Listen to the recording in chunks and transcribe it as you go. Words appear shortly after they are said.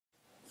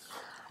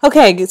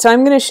Okay, so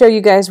I'm going to show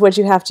you guys what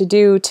you have to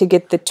do to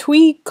get the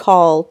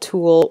Twecoll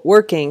tool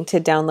working to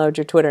download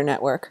your Twitter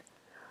network.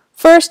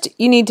 First,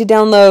 you need to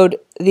download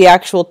the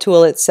actual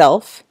tool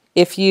itself.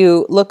 If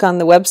you look on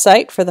the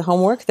website for the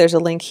homework, there's a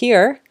link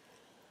here.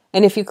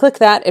 And if you click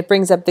that, it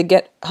brings up the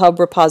GitHub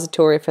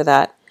repository for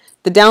that.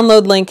 The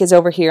download link is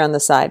over here on the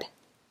side.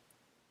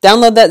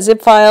 Download that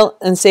zip file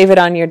and save it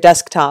on your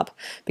desktop,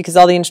 because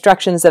all the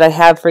instructions that I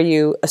have for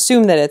you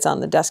assume that it's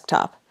on the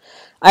desktop.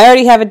 I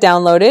already have it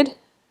downloaded,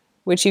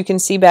 which you can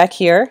see back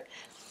here.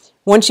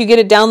 Once you get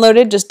it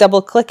downloaded, just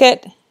double click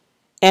it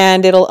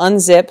and it'll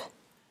unzip.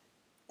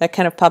 That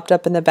kind of popped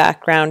up in the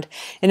background.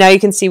 And now you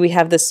can see we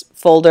have this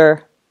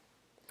folder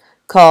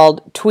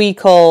called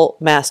Twecoll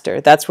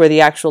Master. That's where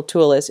the actual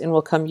tool is, and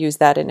we'll come use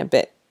that in a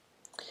bit.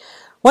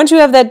 Once you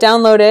have that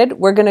downloaded,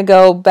 we're going to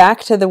go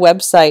back to the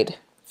website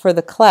for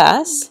the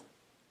class.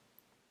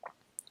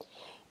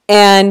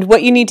 And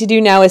what you need to do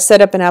now is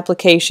set up an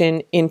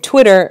application in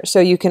Twitter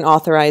so you can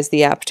authorize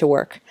the app to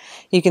work.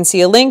 You can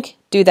see a link,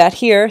 do that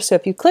here. So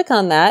if you click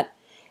on that,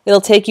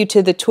 it'll take you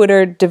to the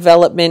Twitter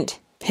development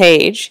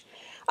page.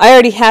 I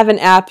already have an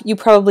app. You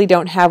probably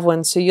don't have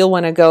one, so you'll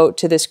want to go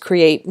to this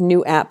Create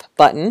New App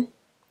button.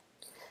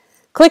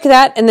 Click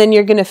that, and then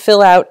you're going to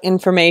fill out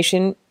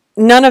information.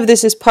 None of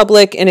this is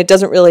public, and it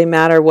doesn't really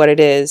matter what it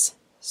is.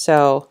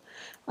 So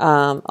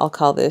I'll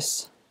call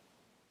this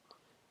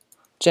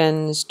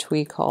Jen's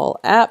Twecoll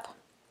app.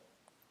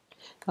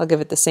 I'll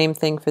give it the same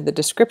thing for the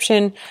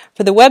description.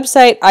 For the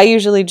website, I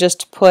usually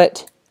just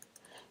put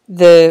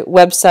the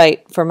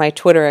website for my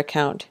Twitter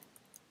account.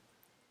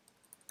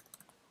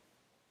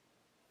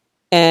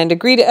 And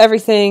agree to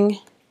everything,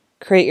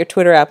 create your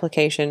Twitter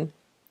application.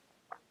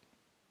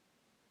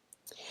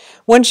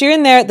 Once you're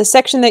in there, the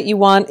section that you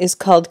want is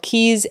called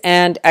Keys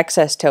and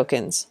Access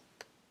Tokens.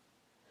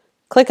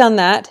 Click on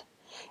that,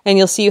 and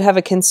you'll see you have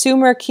a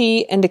consumer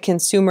key and a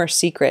consumer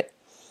secret.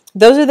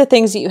 Those are the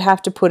things that you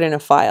have to put in a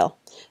file.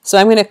 So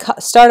I'm going to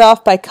start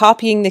off by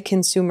copying the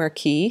consumer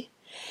key,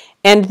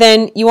 and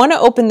then you want to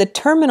open the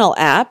terminal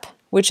app,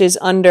 which is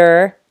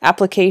under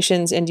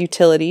Applications and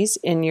Utilities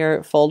in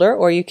your folder,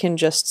 or you can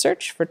just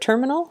search for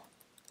terminal.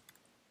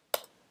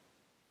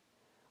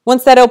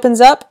 Once that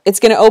opens up, it's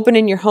going to open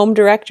in your home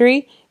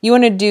directory. You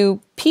want to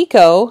do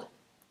pico.twecoll,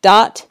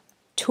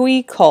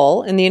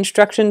 and the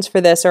instructions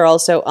for this are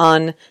also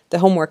on the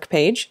homework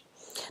page.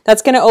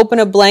 That's going to open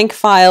a blank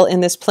file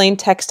in this plain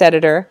text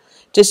editor.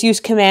 Just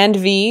use Command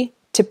V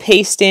to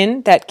paste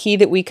in that key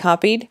that we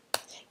copied.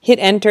 Hit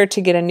Enter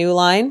to get a new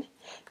line.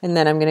 And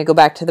then I'm going to go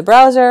back to the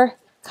browser,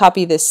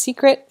 copy this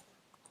secret,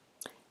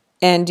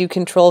 and do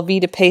Control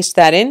V to paste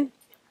that in.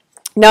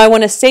 Now I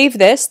want to save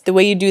this. The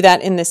way you do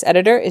that in this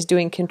editor is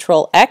doing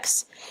Control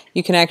X.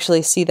 You can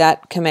actually see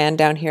that command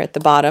down here at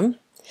the bottom.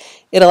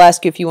 It'll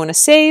ask you if you want to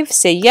save.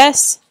 Say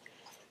yes.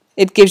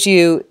 It gives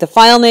you the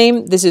file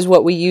name. This is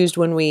what we used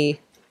when we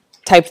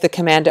typed the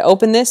command to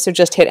open this, so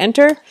just hit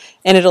Enter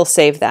and it'll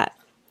save that.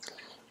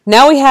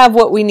 Now we have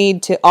what we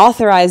need to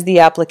authorize the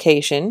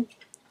application.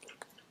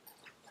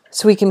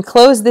 So we can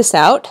close this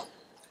out,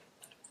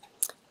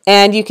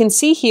 and you can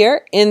see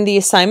here in the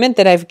assignment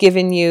that I've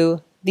given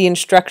you the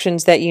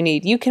instructions that you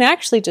need. You can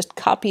actually just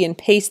copy and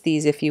paste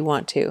these if you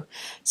want to.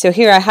 So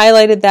here I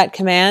highlighted that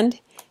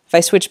command. If I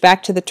switch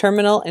back to the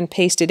terminal and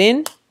paste it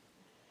in,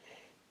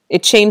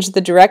 it changed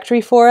the directory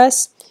for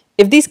us.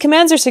 If these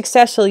commands are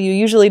successful, you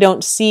usually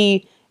don't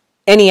see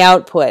any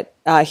output.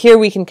 Here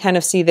we can kind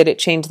of see that it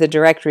changed the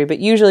directory, but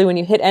usually when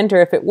you hit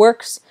Enter, if it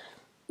works,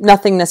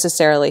 nothing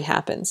necessarily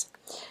happens.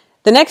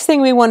 The next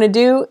thing we want to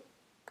do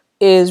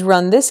is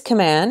run this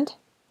command,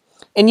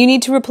 and you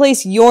need to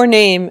replace your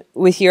name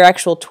with your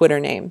actual Twitter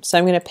name. So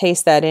I'm going to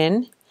paste that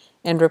in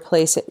and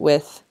replace it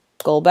with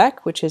Golbeck,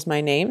 which is my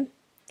name.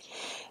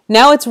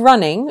 Now it's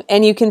running,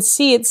 and you can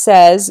see it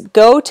says,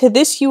 go to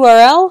this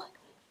URL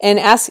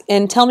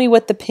and tell me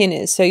what the pin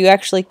is. So you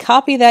actually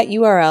copy that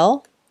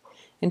URL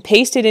and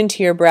paste it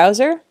into your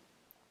browser.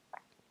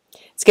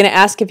 It's going to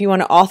ask if you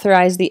want to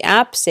authorize the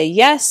app. Say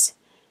yes.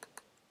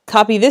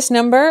 Copy this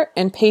number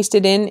and paste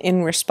it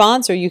in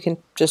response, or you can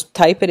just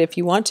type it if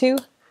you want to.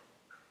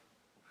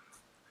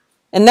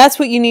 And that's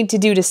what you need to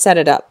do to set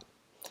it up.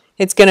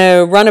 It's going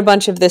to run a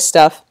bunch of this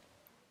stuff,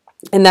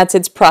 and that's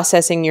it's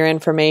processing your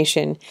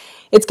information.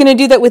 It's going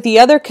to do that with the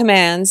other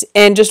commands,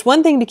 and just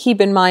one thing to keep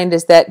in mind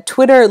is that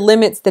Twitter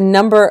limits the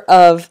number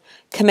of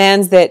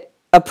commands that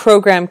a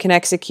program can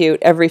execute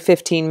every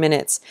 15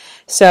 minutes.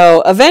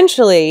 So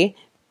eventually,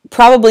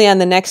 probably on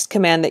the next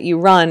command that you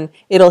run,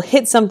 it'll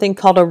hit something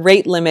called a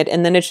rate limit,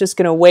 and then it's just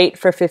going to wait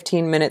for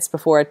 15 minutes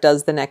before it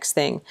does the next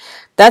thing.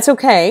 That's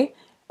okay.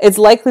 It's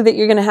likely that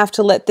you're going to have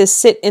to let this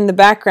sit in the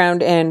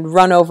background and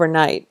run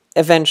overnight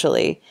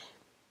eventually.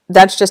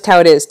 That's just how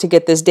it is to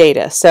get this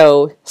data.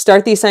 So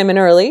start the assignment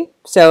early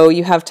so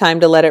you have time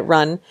to let it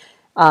run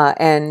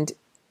and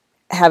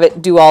have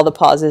it do all the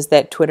pauses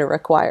that Twitter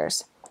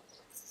requires.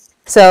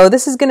 So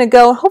this is going to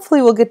go,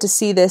 hopefully we'll get to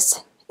see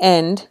this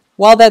end.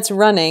 While that's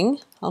running,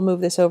 I'll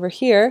move this over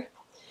here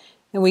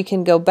and we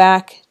can go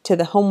back to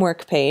the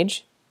homework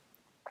page.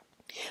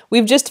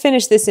 We've just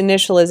finished this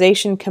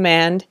initialization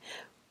command.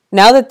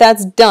 Now that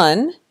that's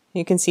done,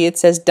 you can see it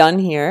says done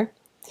here.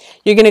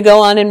 You're going to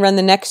go on and run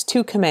the next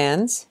two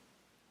commands.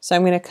 So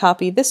I'm going to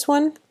copy this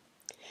one,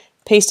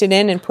 paste it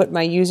in, and put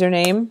my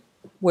username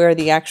where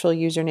the actual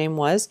username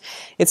was.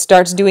 It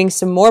starts doing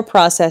some more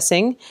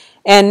processing,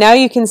 and now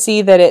you can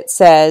see that it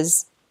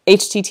says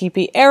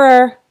HTTP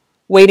error,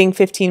 waiting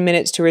 15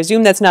 minutes to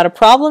resume. That's not a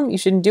problem. You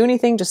shouldn't do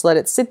anything. Just let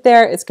it sit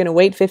there. It's going to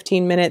wait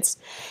 15 minutes,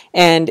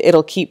 and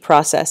it'll keep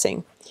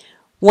processing.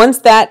 Once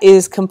that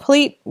is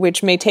complete,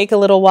 which may take a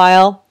little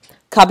while,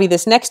 copy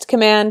this next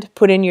command,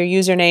 put in your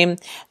username.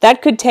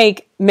 That could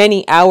take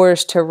many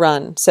hours to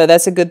run, so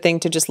that's a good thing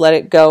to just let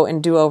it go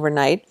and do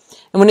overnight.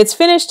 And when it's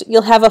finished,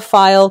 you'll have a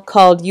file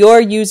called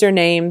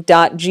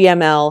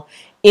yourusername.gml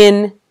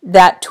in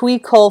that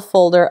Twecoll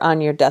folder on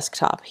your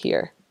desktop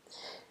here.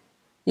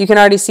 You can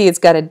already see it's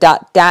got a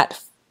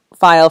 .dat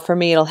file. For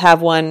me, it'll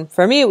have one.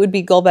 For me, it would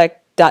be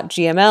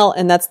golbeck.gml,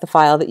 and that's the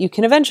file that you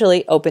can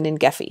eventually open in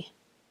Gephi.